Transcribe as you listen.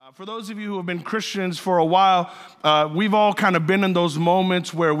For those of you who have been Christians for a while, we've all kind of been in those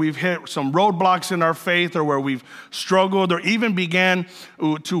moments where we've hit some roadblocks in our faith or where we've struggled or even began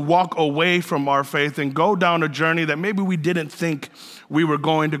to walk away from our faith and go down a journey that maybe we didn't think we were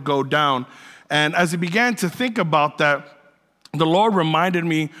going to go down. And as I began to think about that, the Lord reminded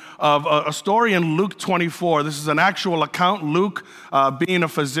me of a story in Luke 24. This is an actual account. Luke, being a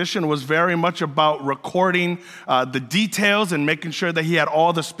physician, was very much about recording the details and making sure that he had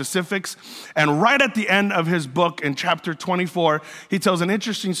all the specifics. And right at the end of his book, in chapter 24, he tells an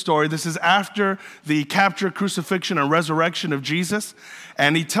interesting story. This is after the capture, crucifixion, and resurrection of Jesus.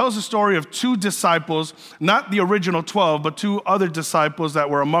 And he tells the story of two disciples, not the original 12, but two other disciples that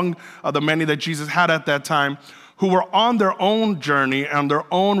were among the many that Jesus had at that time, who were on their own journey, on their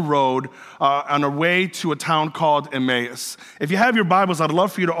own road, on their way to a town called Emmaus. If you have your Bibles, I'd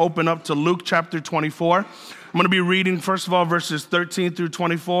love for you to open up to Luke chapter 24. I'm going to be reading, first of all, verses 13 through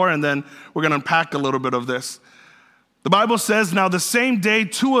 24, and then we're going to unpack a little bit of this. The Bible says, "Now the same day,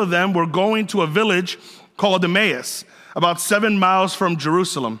 two of them were going to a village called Emmaus, about 7 miles from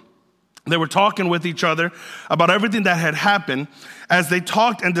Jerusalem. They were talking with each other about everything that had happened. As they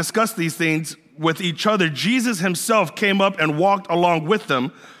talked and discussed these things with each other, Jesus himself came up and walked along with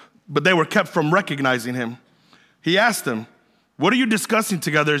them, but they were kept from recognizing him. He asked them, 'What are you discussing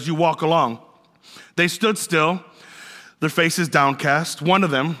together as you walk along?' They stood still, their faces downcast. One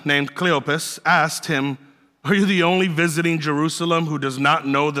of them, named Cleopas, asked him, 'Are you the only visiting Jerusalem who does not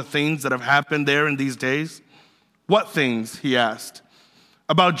know the things that have happened there in these days?' 'What things?' he asked.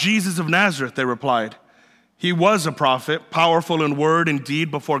 'About Jesus of Nazareth,' they replied. 'He was a prophet, powerful in word and deed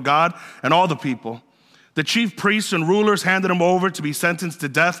before God and all the people. The chief priests and rulers handed him over to be sentenced to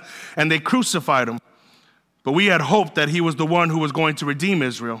death, and they crucified him. But we had hoped that he was the one who was going to redeem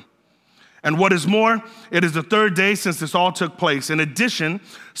Israel. And what is more, it is the third day since this all took place. In addition,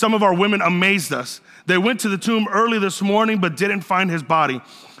 some of our women amazed us. They went to the tomb early this morning but didn't find his body.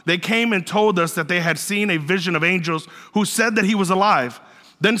 They came and told us that they had seen a vision of angels who said that he was alive.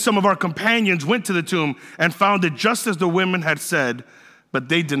 Then some of our companions went to the tomb and found it just as the women had said, but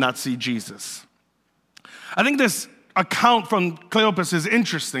they did not see Jesus.'" I think this account from Cleopas is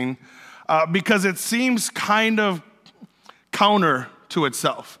interesting because it seems kind of counter to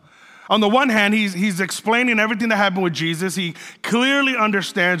itself. On the one hand, he's explaining everything that happened with Jesus. He clearly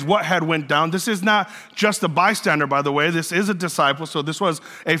understands what had went down. This is not just a bystander, by the way. This is a disciple. So this was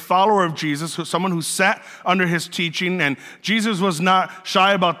a follower of Jesus, someone who sat under his teaching. And Jesus was not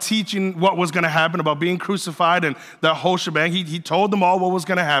shy about teaching what was going to happen, about being crucified and that whole shebang. He told them all what was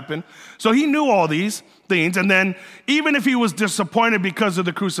going to happen. So he knew all these things. And then even if he was disappointed because of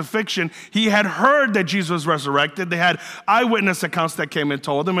the crucifixion, he had heard that Jesus was resurrected. They had eyewitness accounts that came and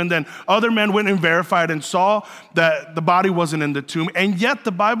told him. And then other men went and verified and saw that the body wasn't in the tomb. And yet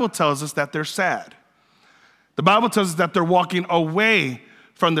the Bible tells us that they're sad. The Bible tells us that they're walking away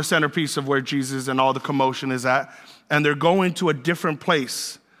from the centerpiece of where Jesus and all the commotion is at, and they're going to a different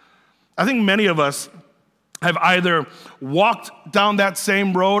place. I think many of us have either walked down that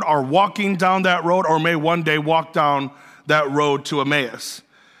same road or walking down that road or may one day walk down that road to Emmaus.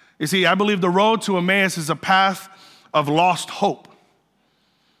 You see, I believe the road to Emmaus is a path of lost hope.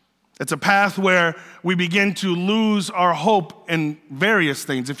 It's a path where we begin to lose our hope in various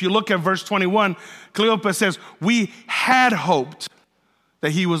things. If you look at verse 21, Cleopas says, "We had hoped that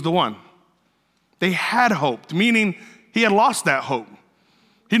he was the one." They had hoped, meaning he had lost that hope.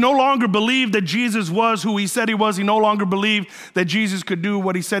 He no longer believed that Jesus was who he said he was. He no longer believed that Jesus could do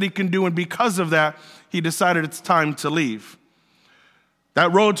what he said he can do. And because of that, he decided it's time to leave.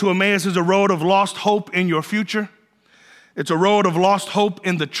 That road to Emmaus is a road of lost hope in your future. It's a road of lost hope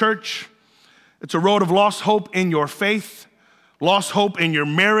in the church. It's a road of lost hope in your faith, lost hope in your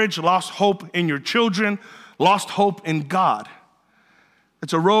marriage, lost hope in your children, lost hope in God.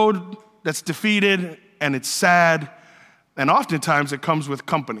 It's a road that's defeated and it's sad. And oftentimes it comes with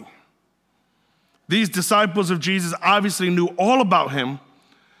company. These disciples of Jesus obviously knew all about him.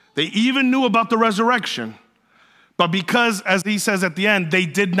 They even knew about the resurrection. But because, as he says at the end, they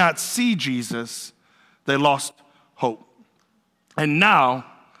did not see Jesus, they lost hope. And now,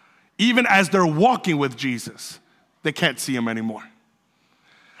 even as they're walking with Jesus, they can't see him anymore.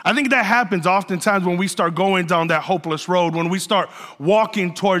 I think that happens oftentimes when we start going down that hopeless road, when we start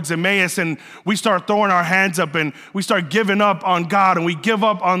walking towards Emmaus and we start throwing our hands up and we start giving up on God and we give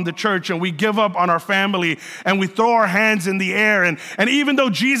up on the church and we give up on our family and we throw our hands in the air. And even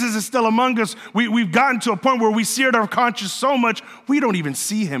though Jesus is still among us, we've gotten to a point where we seared our conscience so much, we don't even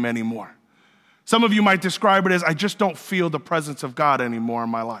see him anymore. Some of you might describe it as, I just don't feel the presence of God anymore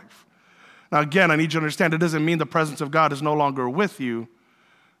in my life. Now, again, I need you to understand it doesn't mean the presence of God is no longer with you.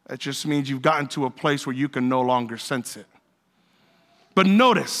 It just means you've gotten to a place where you can no longer sense it. But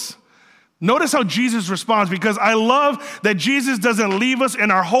notice how Jesus responds, because I love that Jesus doesn't leave us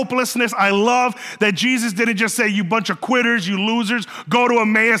in our hopelessness. I love that Jesus didn't just say, you bunch of quitters, you losers, go to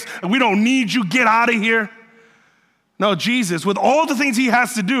Emmaus, we don't need you, get out of here. No, Jesus, with all the things he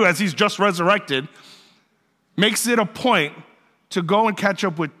has to do as he's just resurrected, makes it a point to go and catch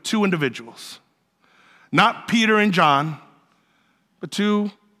up with two individuals. Not Peter and John, but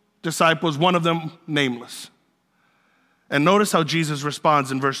two disciples, one of them nameless. And notice how Jesus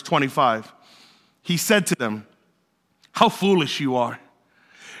responds in verse 25. He said to them, how foolish you are.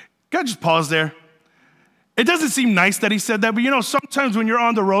 Can I just pause there? It doesn't seem nice that he said that, but sometimes when you're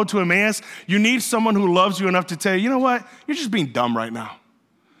on the road to Emmaus, you need someone who loves you enough to tell you, you know what? You're just being dumb right now.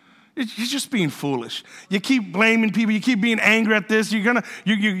 You're just being foolish. You keep blaming people. You keep being angry at this. You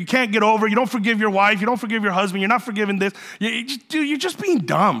can't get over it. You don't forgive your wife. You don't forgive your husband. You're not forgiving this. You're just being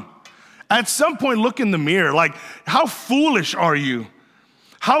dumb. At some point, look in the mirror. Like, how foolish are you?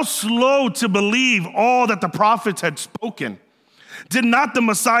 How slow to believe all that the prophets had spoken. Did not the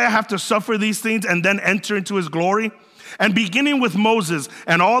Messiah have to suffer these things and then enter into his glory? And beginning with Moses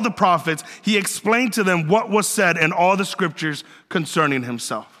and all the prophets, he explained to them what was said in all the scriptures concerning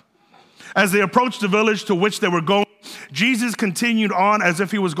himself. As they approached the village to which they were going, Jesus continued on as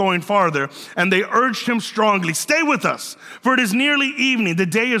if he was going farther, and they urged him strongly, stay with us, for it is nearly evening. The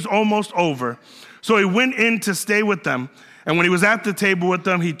day is almost over. So he went in to stay with them. And when he was at the table with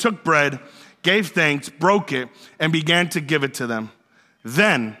them, he took bread, gave thanks, broke it, and began to give it to them.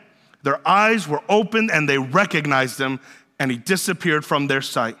 Then their eyes were opened and they recognized him, and he disappeared from their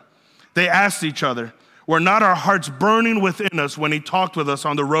sight. They asked each other, were not our hearts burning within us when he talked with us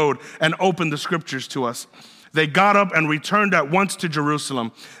on the road and opened the scriptures to us? They got up and returned at once to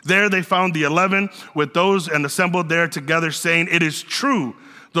Jerusalem. There they found the 11 with those and assembled there together, saying, it is true,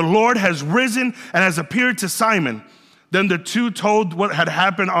 the Lord has risen and has appeared to Simon. Then the two told what had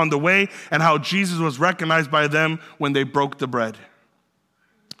happened on the way and how Jesus was recognized by them when they broke the bread.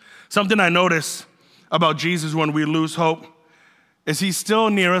 Something I notice about Jesus when we lose hope is he's still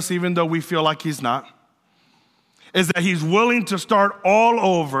near us even though we feel like he's not. Is that he's willing to start all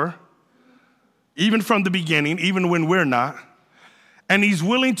over, even from the beginning, even when we're not. And he's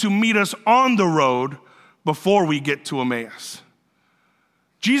willing to meet us on the road before we get to Emmaus.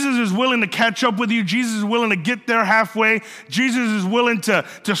 Jesus is willing to catch up with you. Jesus is willing to get there halfway. Jesus is willing to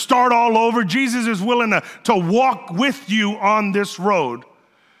start all over. Jesus is willing to walk with you on this road.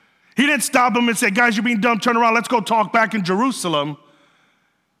 He didn't stop him and say, guys, you're being dumb, turn around, let's go talk back in Jerusalem.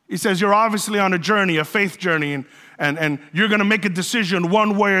 He says, you're obviously on a journey, a faith journey, and you're going to make a decision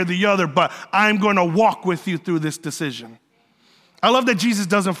one way or the other, but I'm going to walk with you through this decision. I love that Jesus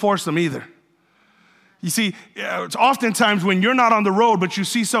doesn't force them either. You see, it's oftentimes when you're not on the road, but you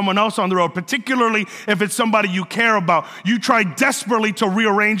see someone else on the road, particularly if it's somebody you care about, you try desperately to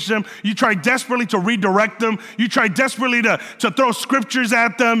rearrange them. You try desperately to redirect them. You try desperately to throw scriptures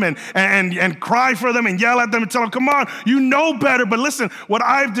at them and cry for them and yell at them and tell them, come on, you know better. But listen, what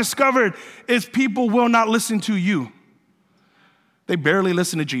I've discovered is people will not listen to you. They barely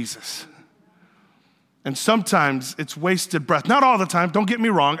listen to Jesus. And sometimes it's wasted breath. Not all the time, don't get me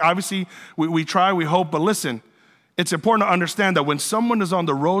wrong. Obviously, we try, we hope, but listen, it's important to understand that when someone is on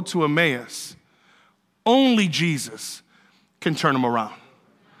the road to Emmaus, only Jesus can turn them around.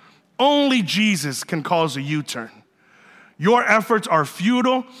 Only Jesus can cause a U-turn. Your efforts are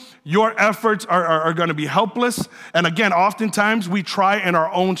futile. Your efforts are going to be helpless. And again, oftentimes we try in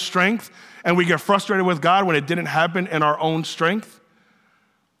our own strength, and we get frustrated with God when it didn't happen in our own strength.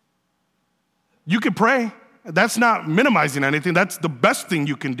 You could pray. That's not minimizing anything. That's the best thing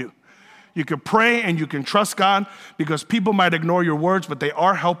you can do. You can pray and you can trust God because people might ignore your words, but they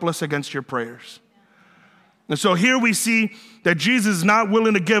are helpless against your prayers. And so here we see that Jesus is not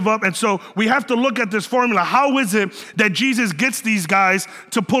willing to give up. And so we have to look at this formula. How is it that Jesus gets these guys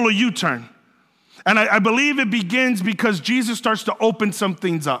to pull a U-turn? And I believe it begins because Jesus starts to open some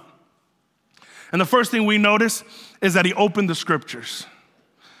things up. And the first thing we notice is that he opened the scriptures.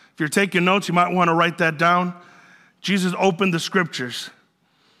 If you're taking notes, you might want to write that down. Jesus opened the scriptures.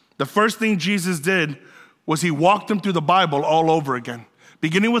 The first thing Jesus did was he walked them through the Bible all over again.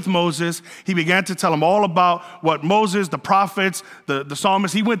 Beginning with Moses, he began to tell them all about what Moses, the prophets, the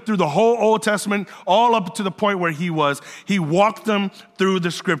psalmists, he went through the whole Old Testament, all up to the point where he was. He walked them through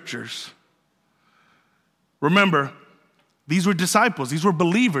the scriptures. Remember, these were disciples. These were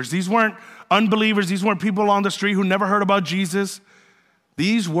believers. These weren't unbelievers. These weren't people on the street who never heard about Jesus.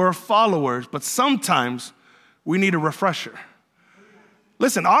 These were followers, but sometimes we need a refresher.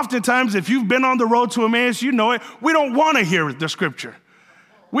 Listen, oftentimes if you've been on the road to Emmaus, you know it, we don't want to hear the scripture.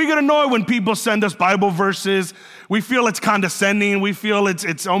 We get annoyed when people send us Bible verses. We feel it's condescending. We feel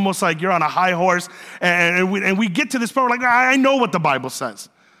it's almost like you're on a high horse. And we get to this point, we're like, I know what the Bible says.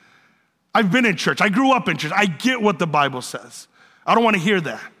 I've been in church. I grew up in church. I get what the Bible says. I don't want to hear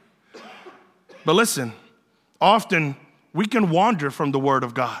that. But listen, often we can wander from the Word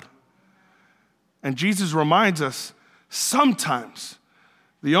of God. And Jesus reminds us, sometimes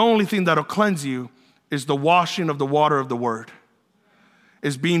the only thing that'll cleanse you is the washing of the water of the Word,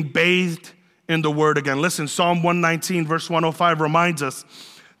 is being bathed in the Word again. Listen, Psalm 119, verse 105 reminds us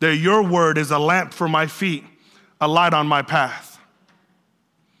that your Word is a lamp for my feet, a light on my path.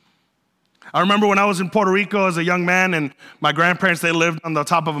 I remember when I was in Puerto Rico as a young man, and my grandparents, they lived on the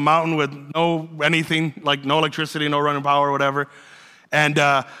top of a mountain with no anything, like no electricity, no running power or whatever. And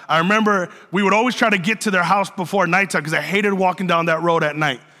I remember we would always try to get to their house before nighttime because I hated walking down that road at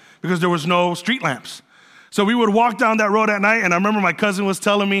night because there was no street lamps. So we would walk down that road at night, and I remember my cousin was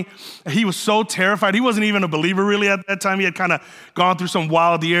telling me he was so terrified. He wasn't even a believer really at that time. He had kind of gone through some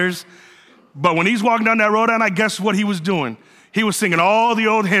wild years. But when he's walking down that road at night, guess what he was doing? He was singing all the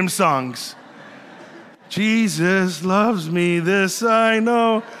old hymn songs. Jesus loves me, this I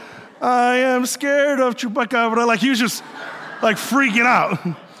know. I am scared of Chupacabra. Like, he was just like freaking out.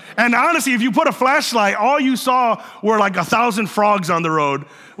 And honestly, if you put a flashlight, all you saw were like 1,000 frogs on the road,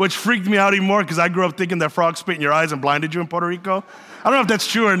 which freaked me out even more because I grew up thinking that frogs spit in your eyes and blinded you in Puerto Rico. I don't know if that's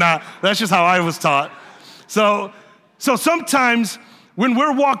true or not. That's just how I was taught. So sometimes when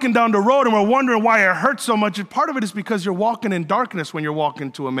we're walking down the road and we're wondering why it hurts so much, part of it is because you're walking in darkness when you're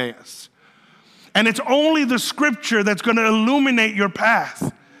walking to Emmaus. And it's only the scripture that's going to illuminate your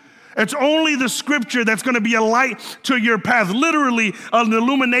path. It's only the scripture that's going to be a light to your path, literally an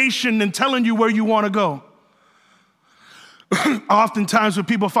illumination and telling you where you want to go. Oftentimes when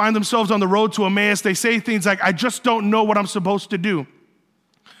people find themselves on the road to Emmaus, they say things like, I just don't know what I'm supposed to do.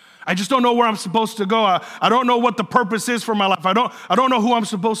 I just don't know where I'm supposed to go. I don't know what the purpose is for my life. I don't know who I'm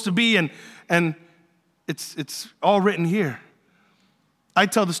supposed to be. And it's all written here. I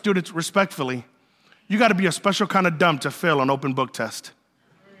tell the students respectfully, you got to be a special kind of dumb to fail an open book test.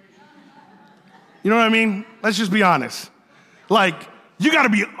 You know what I mean? Let's just be honest. Like, you got to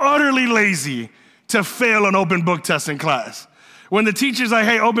be utterly lazy to fail an open book test in class. When the teacher's like,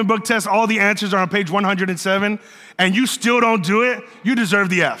 hey, open book test, all the answers are on page 107, and you still don't do it, you deserve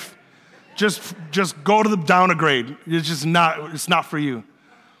the F. Just go to the down a grade. It's not for you.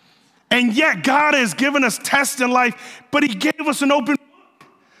 And yet God has given us tests in life, but he gave us an open book.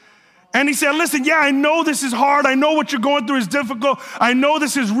 And he said, listen, yeah, I know this is hard. I know what you're going through is difficult. I know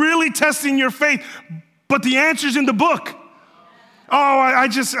this is really testing your faith, but the answer's in the book. Oh,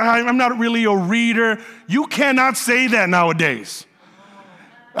 I'm not really a reader. You cannot say that nowadays.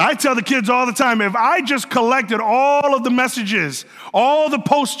 I tell the kids all the time, if I just collected all of the messages, all the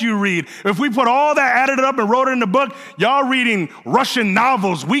posts you read, if we put all that, added it up and wrote it in the book, y'all reading Russian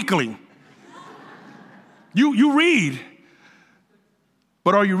novels weekly. You read.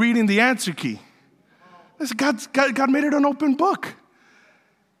 But are you reading the answer key? Listen, God made it an open book.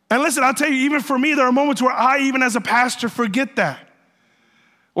 And listen, I'll tell you, even for me, there are moments where I, even as a pastor, forget that.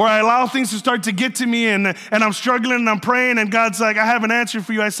 Or I allow things to start to get to me and I'm struggling and I'm praying and God's like, I have an answer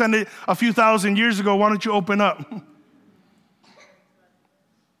for you. I sent it a few thousand years ago. Why don't you open up?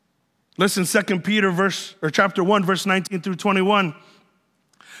 Listen, 2 Peter chapter 1, verse 19 through 21.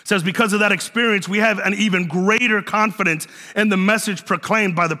 Says, because of that experience, we have an even greater confidence in the message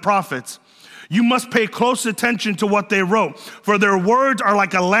proclaimed by the prophets. You must pay close attention to what they wrote, for their words are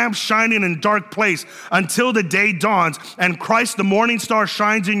like a lamp shining in a dark place until the day dawns and Christ, the morning star,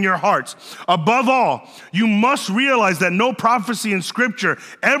 shines in your hearts. Above all, you must realize that no prophecy in Scripture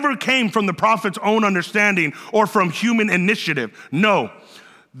ever came from the prophet's own understanding or from human initiative. No,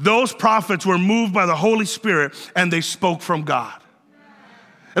 those prophets were moved by the Holy Spirit and they spoke from God.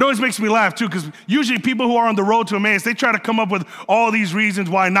 It always makes me laugh, too, because usually people who are on the road to Emmaus, they try to come up with all these reasons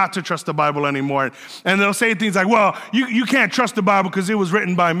why not to trust the Bible anymore. And they'll say things like, well, you can't trust the Bible because it was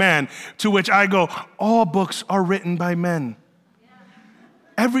written by man. To which I go, all books are written by men.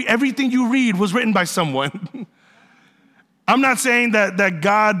 Everything you read was written by someone. I'm not saying that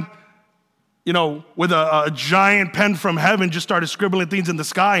God, with a giant pen from heaven just started scribbling things in the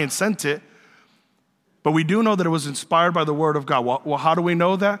sky and sent it. But we do know that it was inspired by the Word of God. Well, how do we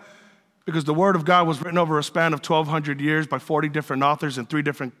know that? Because the Word of God was written over a span of 1,200 years by 40 different authors in 3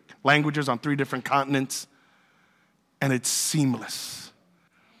 different languages on 3 different continents. And it's seamless.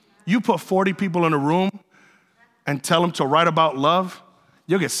 You put 40 people in a room and tell them to write about love,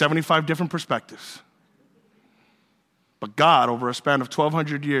 you'll get 75 different perspectives. But God, over a span of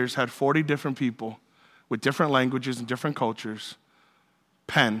 1,200 years, had 40 different people with different languages and different cultures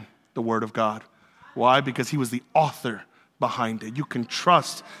pen the word of God. Why? Because he was the author behind it. You can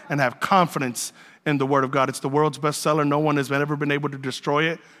trust and have confidence in the word of God. It's the world's bestseller. No one has ever been able to destroy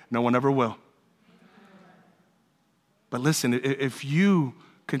it. No one ever will. But listen, if you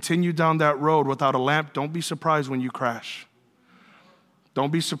continue down that road without a lamp, don't be surprised when you crash.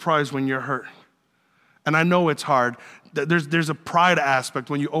 Don't be surprised when you're hurt. And I know it's hard. There's a pride aspect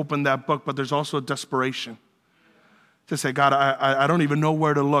when you open that book, but there's also a desperation to say, God, I don't even know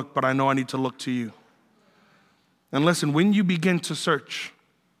where to look, but I know I need to look to you. And listen, when you begin to search,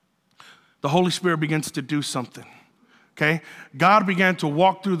 the Holy Spirit begins to do something, okay? God began to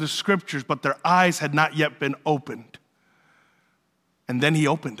walk through the scriptures, but their eyes had not yet been opened. And then he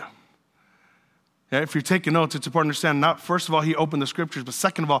opened them. Yeah, if you're taking notes, it's important to understand, first of all, he opened the scriptures, but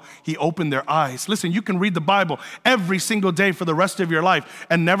second of all, he opened their eyes. Listen, you can read the Bible every single day for the rest of your life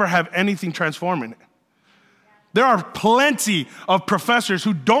and never have anything transform in it. There are plenty of professors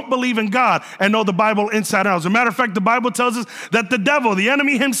who don't believe in God and know the Bible inside out. As a matter of fact, the Bible tells us that the devil, the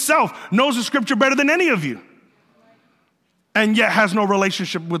enemy himself, knows the scripture better than any of you and yet has no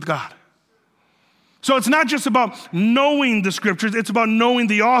relationship with God. So it's not just about knowing the scriptures, it's about knowing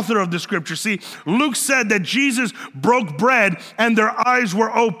the author of the scripture. See, Luke said that Jesus broke bread and their eyes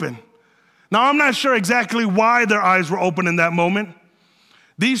were open. Now, I'm not sure exactly why their eyes were open in that moment.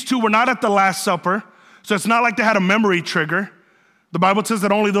 These two were not at the Last Supper, so it's not like they had a memory trigger. The Bible says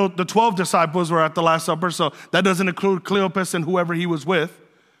that only the 12 disciples were at the Last Supper, so that doesn't include Cleopas and whoever he was with.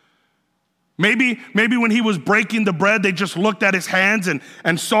 Maybe when he was breaking the bread, they just looked at his hands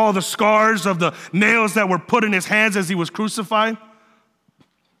and saw the scars of the nails that were put in his hands as he was crucified.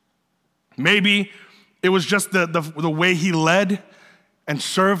 Maybe it was just the way he led and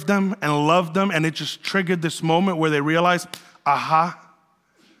served them and loved them, and it just triggered this moment where they realized, aha.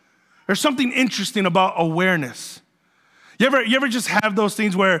 There's something interesting about awareness. You ever just have those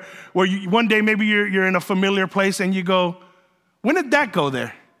things where you, one day maybe you're in a familiar place and you go, when did that go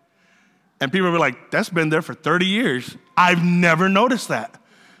there? And people will be like, that's been there for 30 years. I've never noticed that.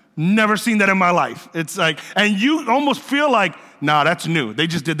 Never seen that in my life. It's like, and you almost feel like, nah, that's new. They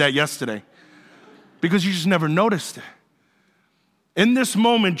just did that yesterday. Because you just never noticed it. In this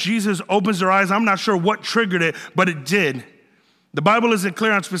moment, Jesus opens their eyes. I'm not sure what triggered it, but it did. The Bible isn't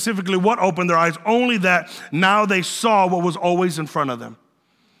clear on specifically what opened their eyes, only that now they saw what was always in front of them.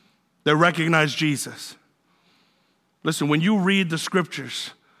 They recognized Jesus. Listen, when you read the scriptures,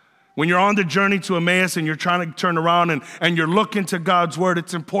 when you're on the journey to Emmaus and you're trying to turn around and you're looking to God's word,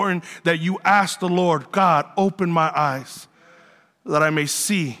 it's important that you ask the Lord, God, open my eyes that I may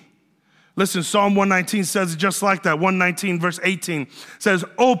see. Listen, Psalm 119 says it just like that. 119 verse 18 says,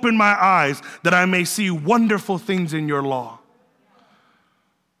 open my eyes that I may see wonderful things in your law.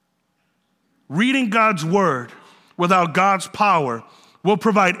 Reading God's word without God's power will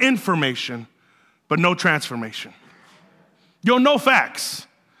provide information, but no transformation. You'll know facts,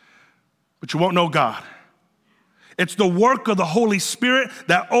 but you won't know God. It's the work of the Holy Spirit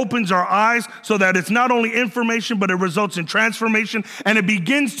that opens our eyes so that it's not only information, but it results in transformation, and it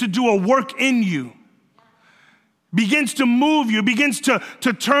begins to do a work in you. Begins to move you, begins to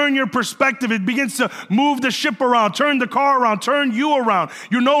turn your perspective. It begins to move the ship around, turn the car around, turn you around.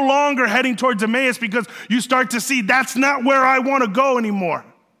 You're no longer heading towards Emmaus because you start to see that's not where I want to go anymore.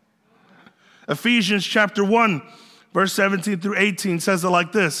 Ephesians chapter 1, verse 17 through 18 says it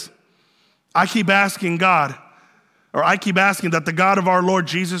like this. I keep asking that the God of our Lord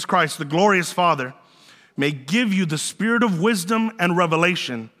Jesus Christ, the glorious Father, may give you the spirit of wisdom and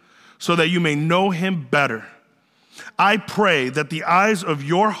revelation so that you may know him better. I pray that the eyes of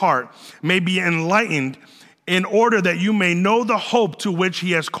your heart may be enlightened in order that you may know the hope to which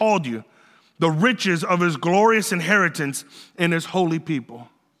he has called you, the riches of his glorious inheritance in his holy people.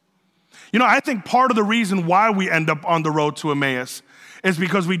 You know, I think part of the reason why we end up on the road to Emmaus is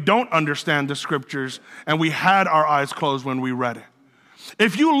because we don't understand the scriptures and we had our eyes closed when we read it.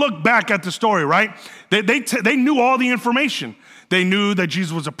 If you look back at the story, right, they knew all the information. They knew that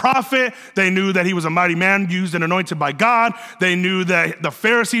Jesus was a prophet. They knew that he was a mighty man used and anointed by God. They knew that the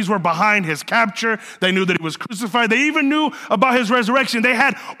Pharisees were behind his capture. They knew that he was crucified. They even knew about his resurrection. They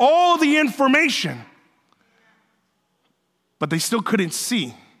had all the information, but they still couldn't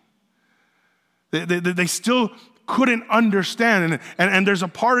see. They still couldn't understand. And there's a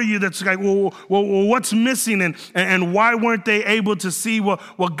part of you that's like, well, what's missing? And why weren't they able to see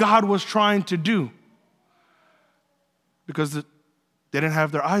what God was trying to do? Because they didn't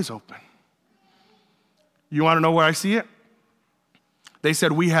have their eyes open. You want to know where I see it? They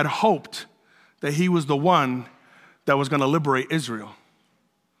said, we had hoped that he was the one that was going to liberate Israel.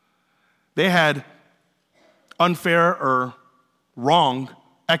 They had unfair or wrong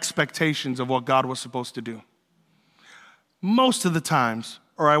expectations of what God was supposed to do. Most of the times,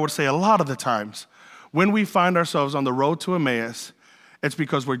 or I would say a lot of the times, when we find ourselves on the road to Emmaus, it's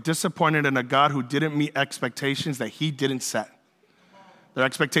because we're disappointed in a God who didn't meet expectations that he didn't set. They're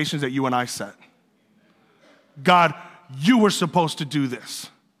expectations that you and I set. God, you were supposed to do this.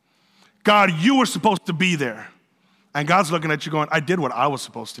 God, you were supposed to be there. And God's looking at you going, I did what I was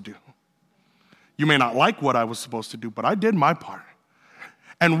supposed to do. You may not like what I was supposed to do, but I did my part.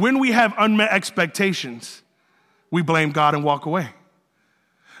 And when we have unmet expectations, we blame God and walk away.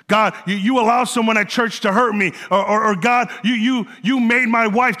 God, you allow someone at church to hurt me, or God, you made my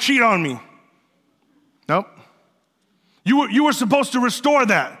wife cheat on me. Nope. You were supposed to restore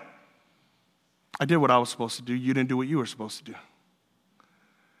that. I did what I was supposed to do. You didn't do what you were supposed to do.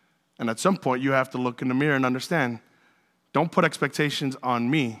 And at some point, you have to look in the mirror and understand, don't put expectations on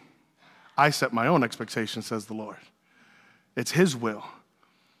me. I set my own expectations, says the Lord. It's his will.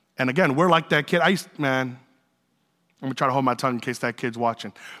 And again, we're like that kid. I'm going to try to hold my tongue in case that kid's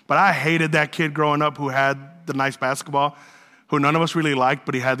watching. But I hated that kid growing up who had the nice basketball, who none of us really liked,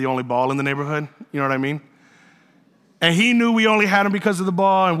 but he had the only ball in the neighborhood. You know what I mean? And he knew we only had him because of the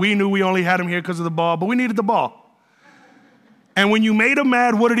ball, and we knew we only had him here because of the ball, but we needed the ball. And when you made him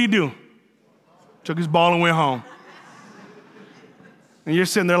mad, what did he do? Took his ball and went home. And you're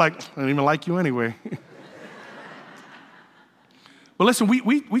sitting there like, I don't even like you anyway. But listen,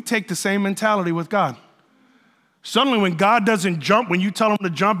 we take the same mentality with God. Suddenly when God doesn't jump, when you tell him to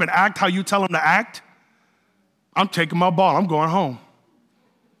jump and act how you tell him to act, I'm taking my ball, I'm going home.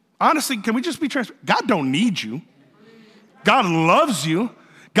 Honestly, can we just be transparent? God don't need you. God loves you.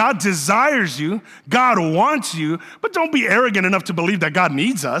 God desires you. God wants you. But don't be arrogant enough to believe that God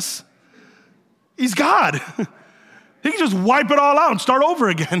needs us. He's God. He can just wipe it all out and start over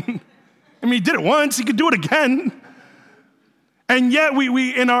again. I mean, he did it once. He could do it again. And yet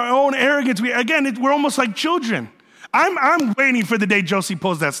we in our own arrogance, we're almost like children. I'm waiting for the day Josie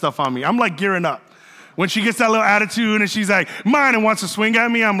pulls that stuff on me. I'm like gearing up. When she gets that little attitude and she's like, mine, and wants to swing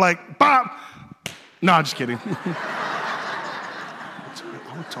at me, I'm like, bop. No, I'm just kidding. I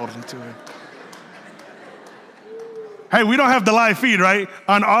would totally do it. Hey, we don't have the live feed, right?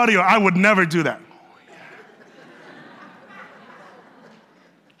 On audio, I would never do that. Oh, yeah.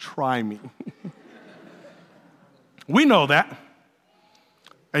 Try me. We know that.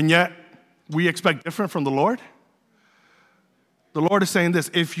 And yet, we expect different from the Lord. The Lord is saying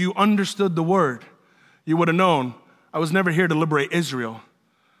this, if you understood the word, you would have known I was never here to liberate Israel.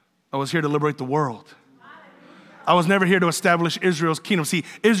 I was here to liberate the world. I was never here to establish Israel's kingdom. See,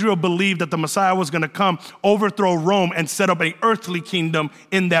 Israel believed that the Messiah was going to come, overthrow Rome, and set up an earthly kingdom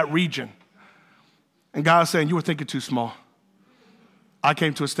in that region. And God's saying, you were thinking too small. I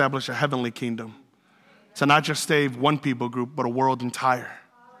came to establish a heavenly kingdom, to not just save one people group, but a world entire.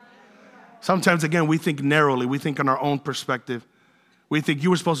 Sometimes, again, we think narrowly. We think in our own perspective. We think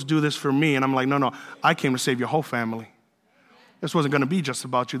you were supposed to do this for me. And I'm like, no, I came to save your whole family. This wasn't going to be just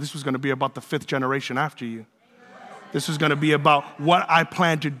about you. This was going to be about the 5th generation after you. This was going to be about what I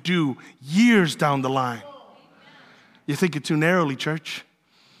plan to do years down the line. You're thinking too narrowly, church.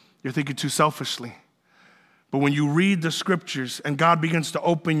 You're thinking too selfishly. But when you read the scriptures and God begins to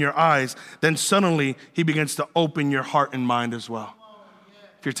open your eyes, then suddenly he begins to open your heart and mind as well.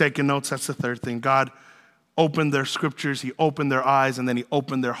 If you're taking notes, that's the third thing. God opened their scriptures, he opened their eyes, and then he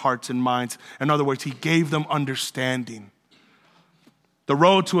opened their hearts and minds. In other words, he gave them understanding. The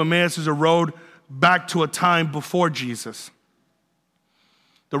road to Emmaus is a road back to a time before Jesus.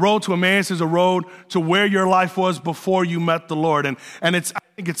 The road to Emmaus is a road to where your life was before you met the Lord. And I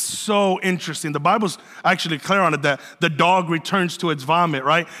think it's so interesting. The Bible's actually clear on it that the dog returns to its vomit,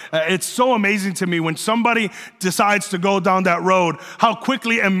 right? It's so amazing to me when somebody decides to go down that road, how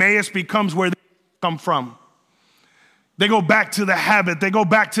quickly Emmaus becomes where they come from. They go back to the habit. They go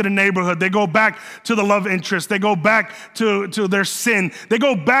back to the neighborhood. They go back to the love interest. They go back to their sin. They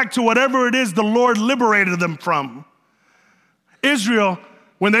go back to whatever it is the Lord liberated them from. Israel,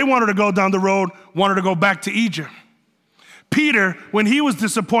 when they wanted to go down the road, wanted to go back to Egypt. Peter, when he was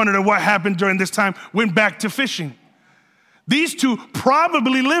disappointed at what happened during this time, went back to fishing. These two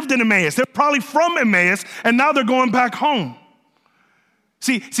probably lived in Emmaus. They're probably from Emmaus, and now they're going back home.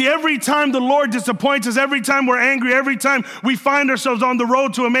 See, every time the Lord disappoints us, every time we're angry, every time we find ourselves on the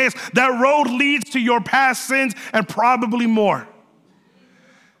road to Emmaus, that road leads to your past sins and probably more.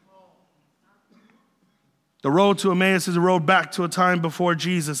 The road to Emmaus is a road back to a time before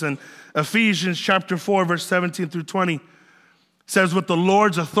Jesus. And Ephesians chapter 4, verse 17 through 20 says, with the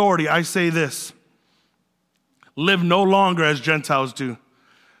Lord's authority, I say this, live no longer as Gentiles do,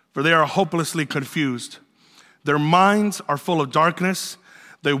 for they are hopelessly confused. Their minds are full of darkness.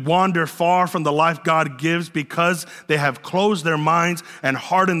 They wander far from the life God gives because they have closed their minds and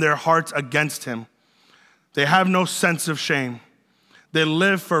hardened their hearts against him. They have no sense of shame. They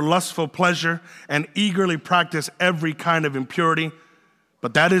live for lustful pleasure and eagerly practice every kind of impurity,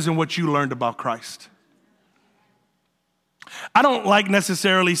 but that isn't what you learned about Christ. I don't like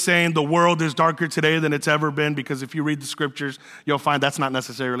necessarily saying the world is darker today than it's ever been, because if you read the scriptures, you'll find that's not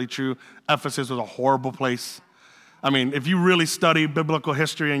necessarily true. Ephesus was a horrible place. I mean, if you really study biblical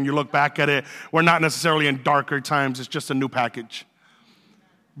history and you look back at it, we're not necessarily in darker times. It's just a new package.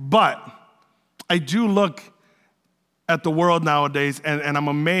 But I do look at the world nowadays, and I'm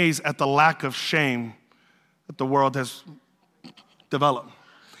amazed at the lack of shame that the world has developed.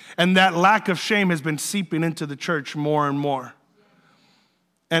 And that lack of shame has been seeping into the church more and more.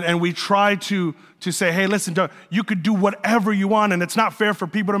 And we try to say, hey, listen, you could do whatever you want, and it's not fair for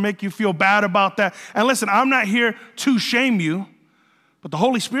people to make you feel bad about that. And listen, I'm not here to shame you, but the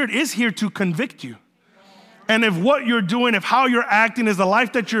Holy Spirit is here to convict you. And if what you're doing, if how you're acting is the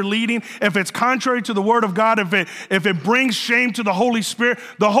life that you're leading, if it's contrary to the Word of God, if it brings shame to the Holy Spirit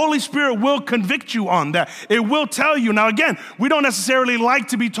will convict you on that. It will tell you. Now, again, we don't necessarily like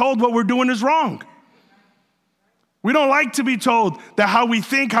to be told what we're doing is wrong. We don't like to be told that how we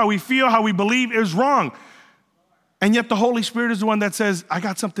think, how we feel, how we believe is wrong. And yet the Holy Spirit is the one that says, I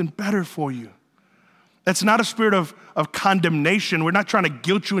got something better for you. It's not a spirit of condemnation. We're not trying to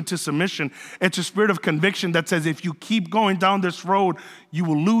guilt you into submission. It's a spirit of conviction that says, if you keep going down this road, you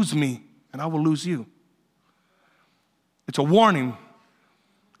will lose me and I will lose you. It's a warning.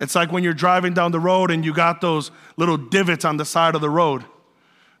 It's like when you're driving down the road and you got those little divots on the side of the road,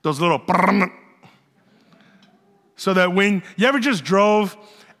 those little so that when you ever just drove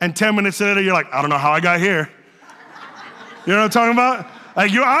and 10 minutes later, you're like, I don't know how I got here. You know what I'm talking about?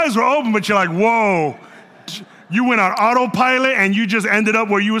 Like your eyes were open, but you're like, whoa. You went on autopilot and you just ended up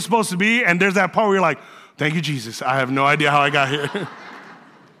where you were supposed to be. And there's that part where you're like, thank you, Jesus. I have no idea how I got here.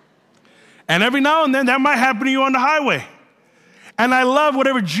 And every now and then that might happen to you on the highway. And I love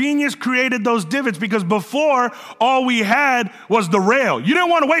whatever genius created those divots, because before all we had was the rail. You didn't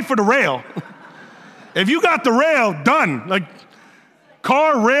want to wait for the rail. If you got the rail, done. Like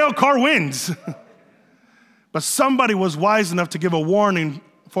car wins. But somebody was wise enough to give a warning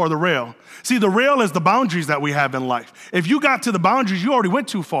for the rail. See, the rail is the boundaries that we have in life. If you got to the boundaries, you already went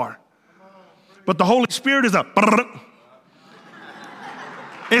too far. But the Holy Spirit is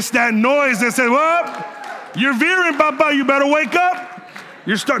it's that noise that says, well, you're veering, Baba, you better wake up.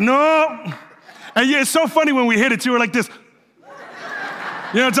 No. And yeah, it's so funny when we hit it too, we're like this. You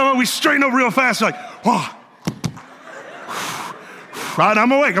know what I'm talking about? We straighten up real fast, like, oh. Right,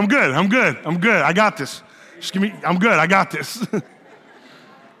 I'm awake, I'm good, I got this. I'm good, I got this.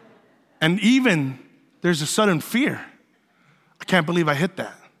 And even there's a sudden fear. I can't believe I hit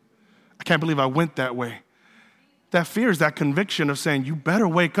that. I can't believe I went that way. That fear is that conviction of saying, you better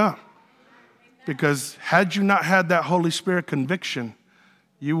wake up. Because had you not had that Holy Spirit conviction,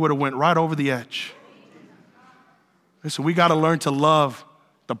 you would have went right over the edge. Listen, we got to learn to love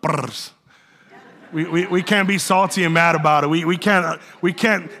the brrs. We can't be salty and mad about it. We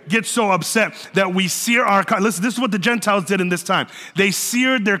can't get so upset that we sear our conscience. Listen, this is what the Gentiles did in this time. They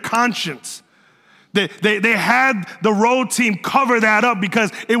seared their conscience. They had the road team cover that up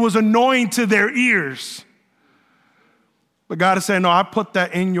because it was annoying to their ears. But God is saying, no, I put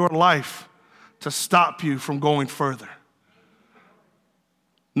that in your life to stop you from going further.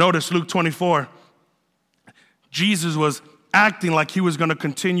 Notice Luke 24. Jesus was acting like he was going to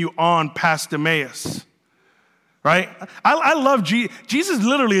continue on past Emmaus, right? I love Jesus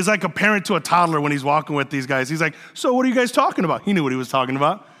literally is like a parent to a toddler when he's walking with these guys. He's like, so what are you guys talking about? He knew what he was talking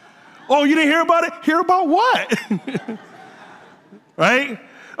about. Oh, you didn't hear about it? Hear about what? Right?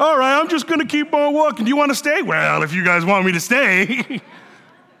 All right, I'm just going to keep on walking. Do you want to stay? Well, if you guys want me to stay.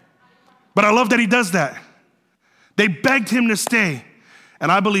 But I love that he does that. They begged him to stay.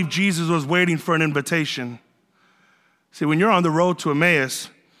 And I believe Jesus was waiting for an invitation. See, when you're on the road to Emmaus,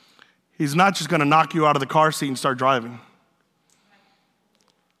 he's not just going to knock you out of the car seat and start driving.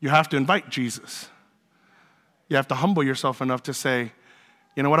 You have to invite Jesus. You have to humble yourself enough to say,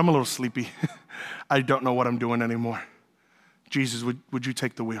 you know what, I'm a little sleepy. I don't know what I'm doing anymore. Jesus, would you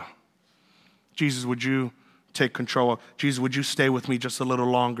take the wheel? Jesus, would you take control? Jesus, would you stay with me just a little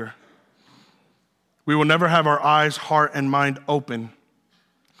longer? We will never have our eyes, heart, and mind open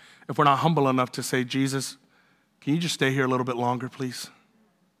if we're not humble enough to say, Jesus, can you just stay here a little bit longer, please?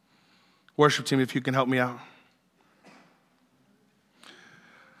 Worship team, if you can help me out.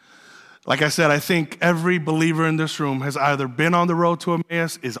 Like I said, I think every believer in this room has either been on the road to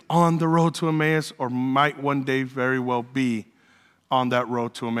Emmaus, is on the road to Emmaus, or might one day very well be on that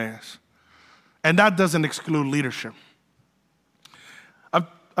road to Emmaus. And that doesn't exclude leadership.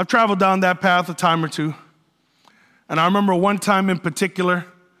 I've traveled down that path a time or two. And I remember one time in particular,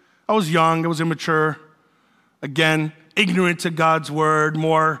 I was young, I was immature, again, ignorant to God's word,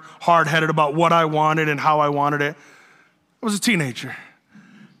 more hard-headed about what I wanted and how I wanted it. I was a teenager.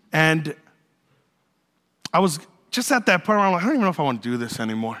 And I was just at that point where I'm like, I don't even know if I want to do this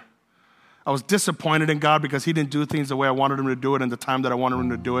anymore. I was disappointed in God because he didn't do things the way I wanted him to do it in the time that I wanted him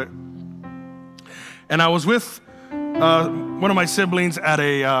to do it. And I was with one of my siblings at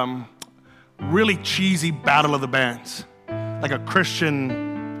a really cheesy battle of the bands, like a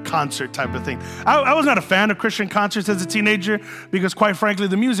Christian concert type of thing. I was not a fan of Christian concerts as a teenager because, quite frankly,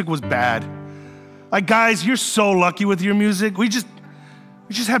 the music was bad. Like, guys, you're so lucky with your music. We just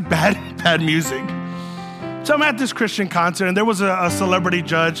have bad music. So I'm at this Christian concert, and there was a celebrity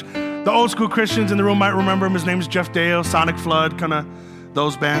judge. The old school Christians in the room might remember him. His name is Jeff Dale, Sonic Flood, kind of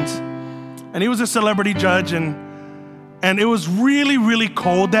those bands. And he was a celebrity judge, and it was really, really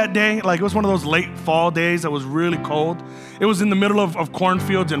cold that day. Like, it was one of those late fall days that was really cold. It was in the middle of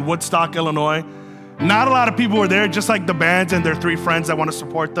cornfields in Woodstock, Illinois. Not a lot of people were there, just like the bands and their 3 friends that want to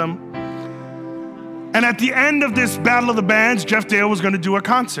support them. And at the end of this battle of the bands, Jeff Dale was going to do a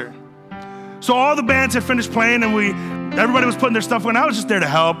concert. So all the bands had finished playing, and everybody was putting their stuff away. And I was just there to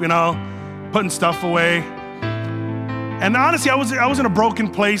help, putting stuff away. And honestly, I was in a broken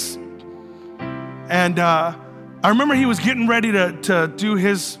place. And I remember he was getting ready to do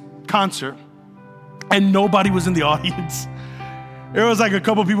his concert, and nobody was in the audience. There was like a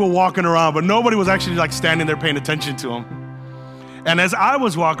couple people walking around, but nobody was actually like standing there paying attention to him. And as I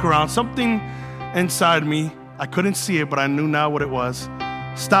was walking around, something inside me, I couldn't see it, but I knew now what it was,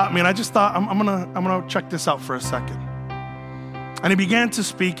 stopped me, and I just thought, I'm gonna check this out for a second. And he began to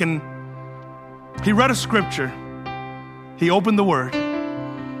speak, and he read a scripture. He opened the word,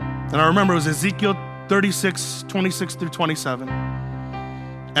 and I remember it was Ezekiel 36, 26 through 27.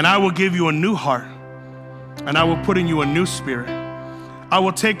 And I will give you a new heart, and I will put in you a new spirit. I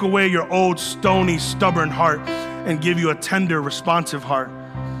will take away your old stony, stubborn heart and give you a tender, responsive heart.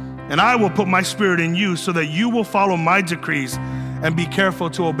 And I will put my spirit in you so that you will follow my decrees and be careful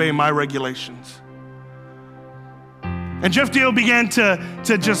to obey my regulations. And Jeff Dale began to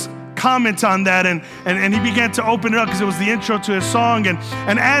just comment on that, and he began to open it up because it was the intro to his song.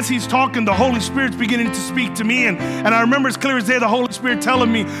 And as he's talking, the Holy Spirit's beginning to speak to me. And I remember as clear as day, the Holy Spirit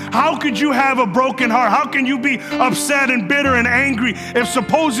telling me, how could you have a broken heart? How can you be upset and bitter and angry if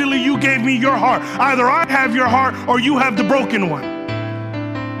supposedly you gave me your heart? Either I have your heart or you have the broken one.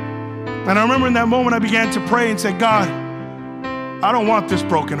 And I remember in that moment, I began to pray and say, God, I don't want this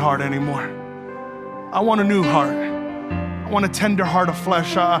broken heart anymore. I want a new heart. I want a tender heart of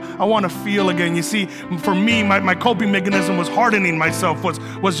flesh. I want to feel again. You see, for me, my coping mechanism was hardening myself,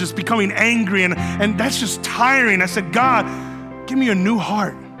 was just becoming angry, and that's just tiring. I said, God, give me a new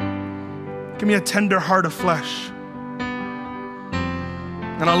heart. Give me a tender heart of flesh.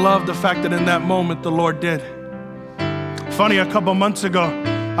 And I love the fact that in that moment, the Lord did. Funny, a couple months ago,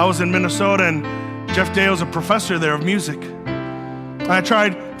 I was in Minnesota, and Jeff Dale's a professor there of music. And I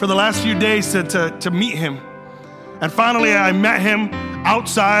tried for the last few days to meet him. And finally, I met him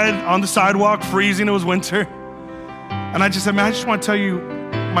outside on the sidewalk, freezing, it was winter. And I just said, man, I just want to tell you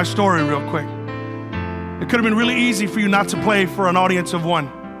my story real quick. It could have been really easy for you not to play for an audience of one.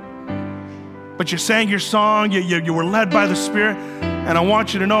 But you sang your song, you were led by the Spirit, and I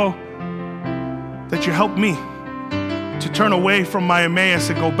want you to know that you helped me to turn away from my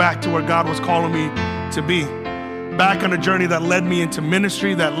Emmaus and go back to where God was calling me to be. Back on a journey that led me into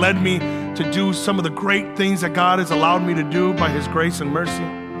ministry, that led me to do some of the great things that God has allowed me to do by his grace and mercy.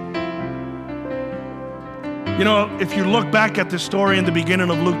 If you look back at the story in the beginning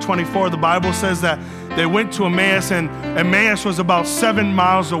of Luke 24, the Bible says that they went to Emmaus, and Emmaus was about 7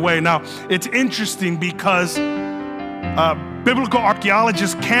 miles away. Now, it's interesting because biblical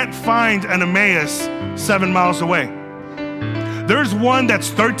archaeologists can't find an Emmaus 7 miles away. There's one that's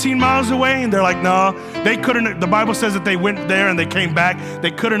 13 miles away, and they're like, no, they couldn't. The Bible says that they went there and they came back.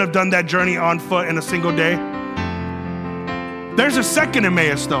 They couldn't have done that journey on foot in a single day. There's a second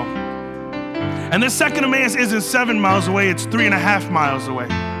Emmaus, though. And this second Emmaus isn't 7 miles away, it's 3.5 miles away.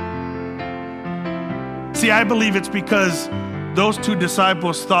 See, I believe it's because those 2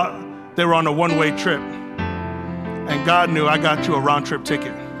 disciples thought they were on a one-way trip. And God knew, I got you a round-trip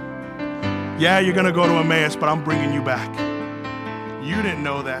ticket. Yeah, you're going to go to Emmaus, but I'm bringing you back. You didn't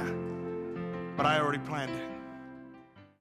know that, but I already planned it.